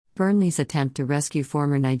Burnley's attempt to rescue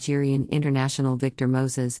former Nigerian international Victor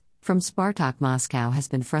Moses from Spartak Moscow has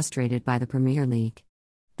been frustrated by the Premier League.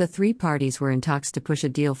 The three parties were in talks to push a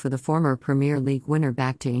deal for the former Premier League winner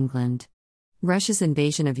back to England. Russia's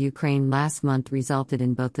invasion of Ukraine last month resulted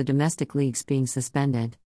in both the domestic leagues being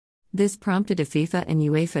suspended. This prompted FIFA and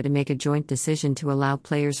UEFA to make a joint decision to allow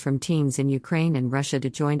players from teams in Ukraine and Russia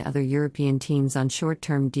to join other European teams on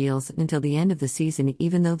short-term deals until the end of the season,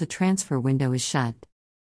 even though the transfer window is shut.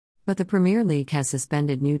 But the Premier League has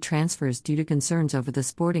suspended new transfers due to concerns over the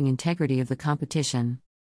sporting integrity of the competition.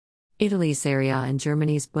 Italy's Serie A and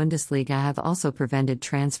Germany's Bundesliga have also prevented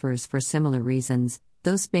transfers for similar reasons,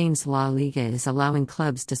 though Spain's La Liga is allowing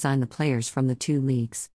clubs to sign the players from the two leagues.